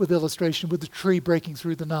get with illustration, with the tree breaking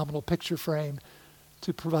through the nominal picture frame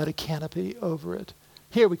to provide a canopy over it.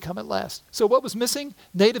 Here we come at last. So what was missing?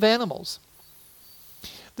 Native animals.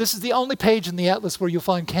 This is the only page in the atlas where you'll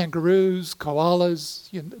find kangaroos, koalas,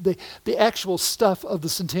 the actual stuff of the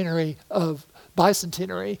bicentenary of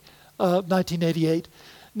 1988.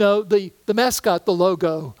 No, the mascot, the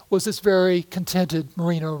logo, was this very contented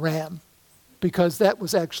merino ram, because that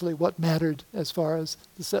was actually what mattered as far as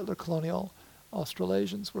the settler colonial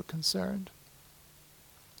Australasians were concerned.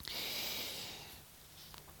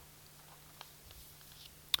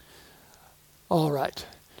 All right.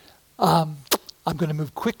 I'm going to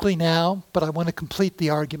move quickly now, but I want to complete the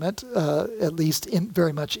argument, at least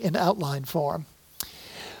very much in outline form.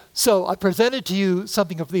 So I presented to you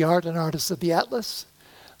something of the art and artists of the atlas.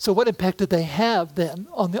 So what impact did they have then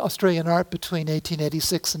on the Australian art between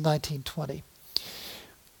 1886 and 1920?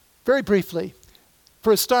 Very briefly,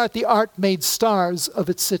 for a start, the art made stars of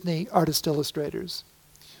its Sydney artist illustrators.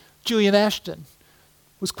 Julian Ashton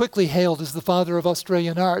was quickly hailed as the father of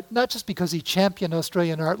Australian art, not just because he championed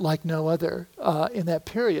Australian art like no other in that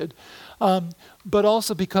period, but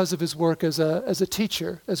also because of his work as a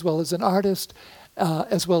teacher, as well as an artist,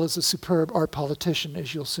 as well as a superb art politician,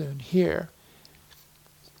 as you'll soon hear.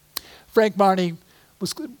 Frank Marnie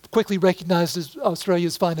was quickly recognized as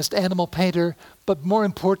Australia's finest animal painter, but more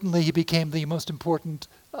importantly, he became the most important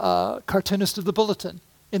cartoonist of the Bulletin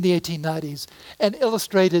in the 1890s, and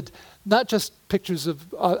illustrated not just pictures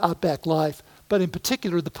of outback life, but in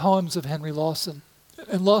particular the poems of Henry Lawson.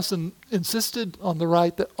 And Lawson insisted on the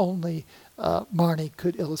right that only Marnie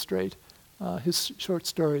could illustrate his short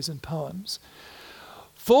stories and poems.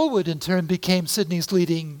 Fullwood, in turn, became Sydney's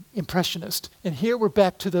leading impressionist. And here we're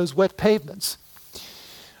back to those wet pavements.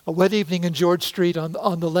 A wet evening in George Street on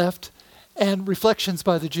the left, and Reflections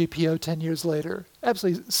by the GPO 10 years later.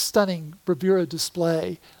 Absolutely stunning bravura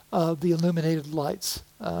display of the illuminated lights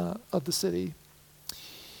of the city.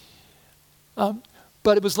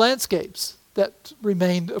 But it was landscapes that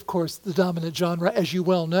remained, of course, the dominant genre, as you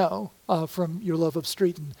well know, from your love of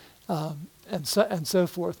Streeton and so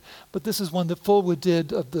forth. But this is one that Fullwood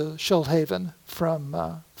did of the Shoalhaven from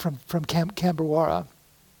Camberwara.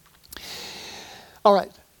 All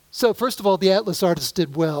right. So first of all, the Atlas artists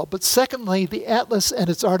did well. But secondly, the Atlas and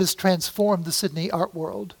its artists transformed the Sydney art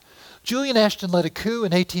world. Julian Ashton led a coup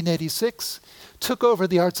in 1886, took over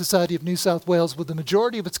the Art Society of New South Wales with the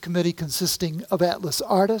majority of its committee consisting of Atlas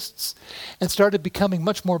artists, and started becoming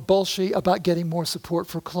much more bolshy about getting more support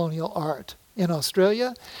for colonial art in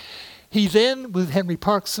Australia. He then, with Henry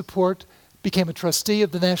Park's support, became a trustee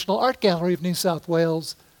of the National Art Gallery of New South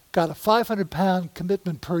Wales, got a £500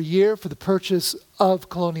 commitment per year for the purchase of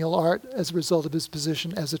colonial art as a result of his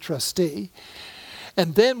position as a trustee.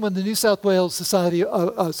 And then when the New South Wales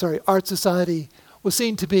Art Society was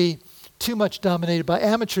seen to be too much dominated by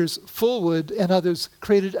amateurs, Fullwood and others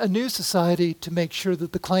created a new society to make sure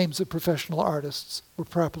that the claims of professional artists were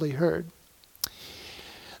properly heard.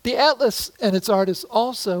 The Atlas and its artists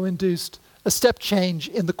also induced a step change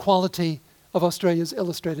in the quality of Australia's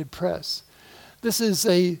illustrated press. This is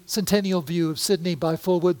a centennial view of Sydney by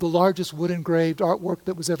Fullwood, the largest wood-engraved artwork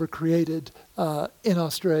that was ever created in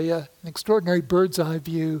Australia, an extraordinary bird's-eye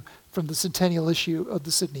view from the centennial issue of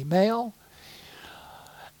the Sydney Mail.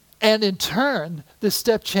 And in turn, this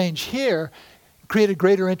step change here created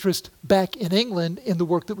greater interest back in England in the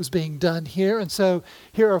work that was being done here. And so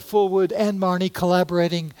here are Fullwood and Marnie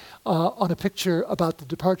collaborating on a picture about the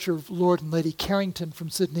departure of Lord and Lady Carrington from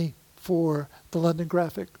Sydney for the London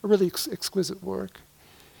Graphic, a really exquisite work.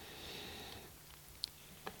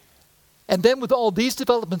 And then with all these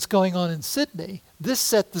developments going on in Sydney, this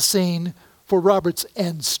set the scene for Roberts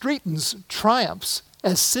and Streeton's triumphs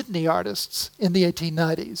as Sydney artists in the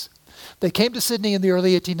 1890s. They came to Sydney in the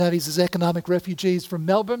early 1890s as economic refugees from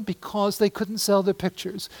Melbourne because they couldn't sell their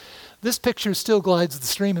pictures. This picture, Still Glides the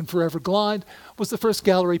Stream and Forever Glide, was the first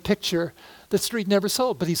gallery picture that Streeton never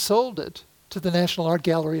sold, but he sold it to the National Art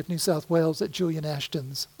Gallery of New South Wales at Julian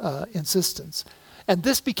Ashton's insistence. And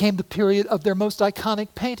this became the period of their most iconic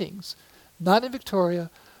paintings, not in Victoria,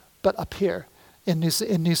 but up here in New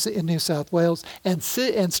South Wales. And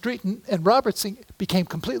Streeton and Robertson became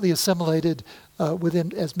completely assimilated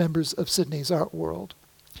within as members of Sydney's art world.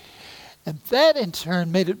 And that in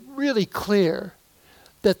turn made it really clear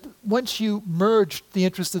that once you merged the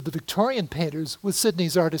interest of the Victorian painters with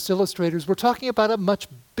Sydney's artist illustrators, we're talking about a much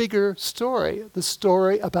bigger story, the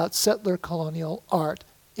story about settler colonial art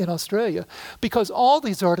in Australia. Because all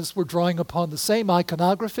these artists were drawing upon the same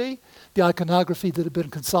iconography, the iconography that had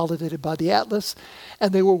been consolidated by the Atlas,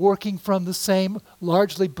 and they were working from the same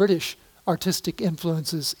largely British artistic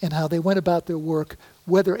influences in how they went about their work,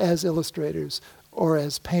 whether as illustrators or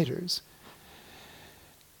as painters.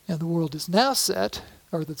 And the world is now set,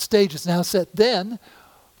 or the stage is now set then,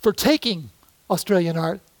 for taking Australian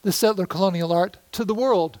art, the settler colonial art, to the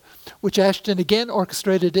world, which Ashton again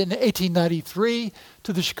orchestrated in 1893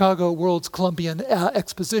 to the Chicago World's Columbian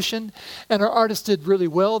Exposition. And our artists did really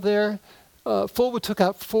well there. Fullwood took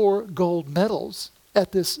out 4 gold medals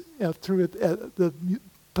at this, through the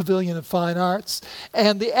Pavilion of Fine Arts.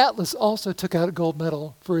 And the Atlas also took out a gold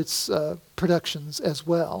medal for its productions as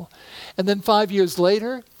well. And then 5 years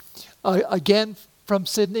later, again, from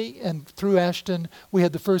Sydney and through Ashton, we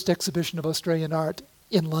had the first exhibition of Australian art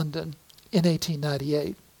in London in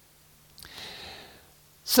 1898.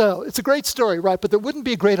 So it's a great story, right? But there wouldn't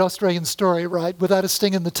be a great Australian story, right, without a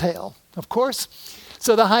sting in the tail, of course.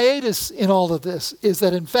 So the hiatus in all of this is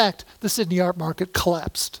that, in fact, the Sydney art market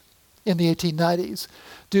collapsed in the 1890s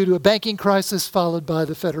due to a banking crisis followed by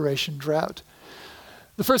the Federation drought.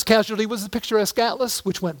 The first casualty was the picturesque Atlas,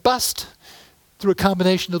 which went bust through a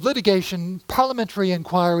combination of litigation, parliamentary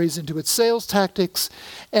inquiries into its sales tactics,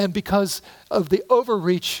 and because of the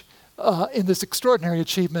overreach in this extraordinary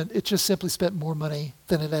achievement, it just simply spent more money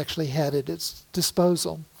than it actually had at its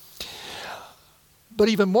disposal. But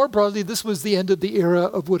even more broadly, this was the end of the era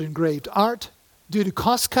of wood-engraved art due to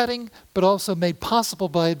cost-cutting, but also made possible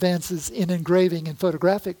by advances in engraving and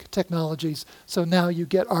photographic technologies. So now you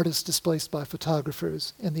get artists displaced by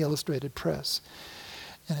photographers in the illustrated press.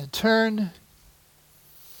 And in turn,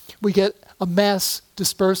 we get a mass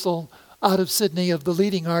dispersal out of Sydney of the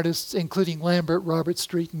leading artists, including Lambert, Robert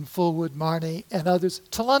Streeton, Fullwood, Marnie, and others,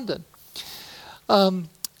 to London. And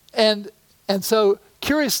so,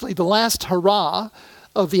 curiously, the last hurrah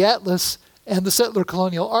of the Atlas and the settler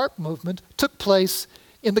colonial art movement took place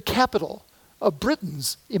in the capital of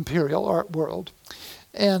Britain's imperial art world.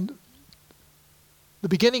 And the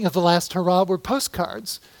beginning of the last hurrah were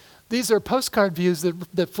postcards These are postcard views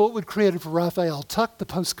that Fullwood created for Raphael Tuck, the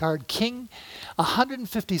postcard king.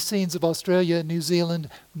 150 scenes of Australia and New Zealand,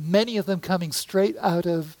 many of them coming straight out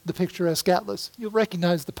of the picturesque atlas. You'll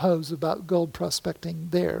recognize the pose about gold prospecting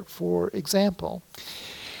there, for example.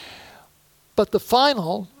 But the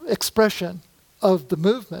final expression of the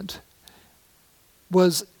movement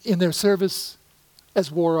was in their service as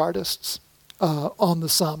war artists on the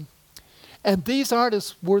Somme. And these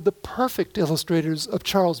artists were the perfect illustrators of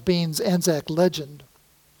Charles Bean's Anzac legend,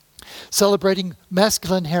 celebrating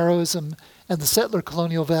masculine heroism and the settler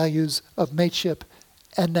colonial values of mateship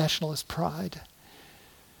and nationalist pride.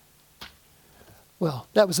 Well,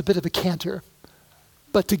 that was a bit of a canter.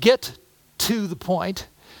 But to get to the point,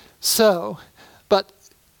 so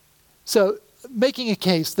making a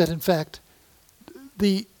case that in fact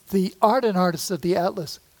the art and artists of the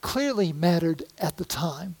Atlas clearly mattered at the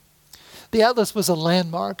time. The Atlas was a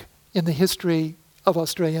landmark in the history of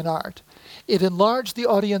Australian art. It enlarged the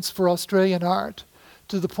audience for Australian art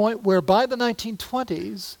to the point where by the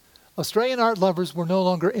 1920s, Australian art lovers were no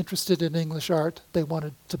longer interested in English art. They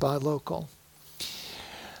wanted to buy local.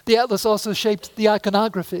 The Atlas also shaped the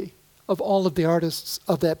iconography of all of the artists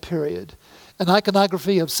of that period, an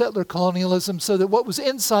iconography of settler colonialism so that what was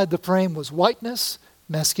inside the frame was whiteness,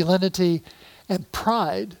 masculinity, and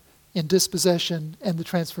pride in dispossession and the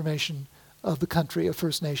transformation of the country of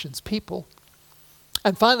First Nations people.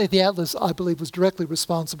 And finally, the Atlas, I believe, was directly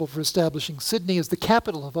responsible for establishing Sydney as the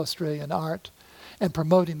capital of Australian art and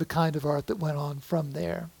promoting the kind of art that went on from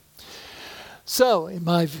there. So, in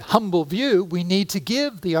my humble view, we need to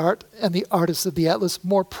give the art and the artists of the Atlas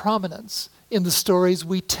more prominence in the stories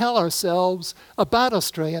we tell ourselves about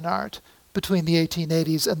Australian art between the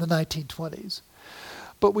 1880s and the 1920s.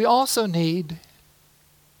 But we also need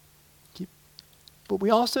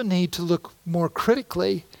to look more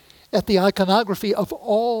critically at the iconography of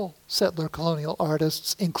all settler colonial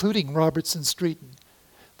artists, including Robertson Streeton,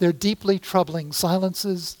 their deeply troubling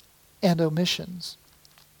silences and omissions.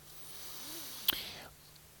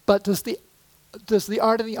 But does the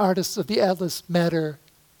art and the artists of the Atlas matter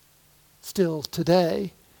still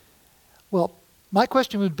today? Well, my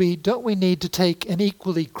question would be, don't we need to take an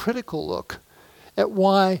equally critical look at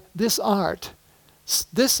why this art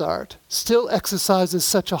still exercises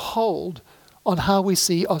such a hold on how we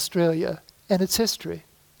see Australia and its history?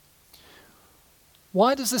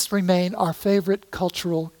 Why does this remain our favorite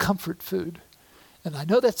cultural comfort food? And I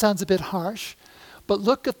know that sounds a bit harsh, but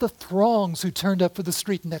look at the throngs who turned up for the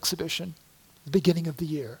Streeton exhibition at the beginning of the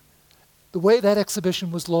year. The way that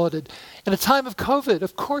exhibition was lauded. In a time of COVID,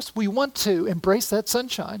 of course, we want to embrace that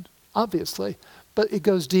sunshine, obviously, but it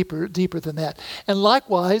goes deeper than that. And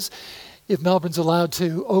likewise, if Melbourne's allowed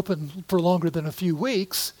to open for longer than a few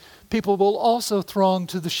weeks, people will also throng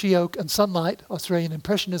to the She-Oak and Sunlight Australian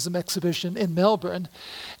Impressionism exhibition in Melbourne,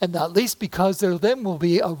 and not least because there then will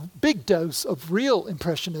be a big dose of real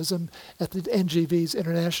Impressionism at the NGV's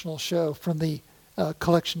international show from the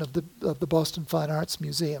collection of the Boston Fine Arts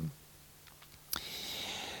Museum.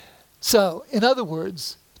 So, in other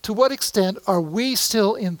words, to what extent are we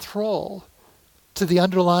still in thrall to the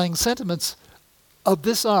underlying sentiments of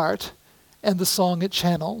this art and the song it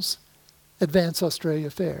channels, Advance Australia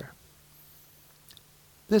Fair?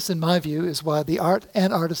 This, in my view, is why the art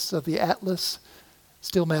and artists of the Atlas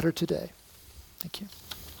still matter today. Thank you.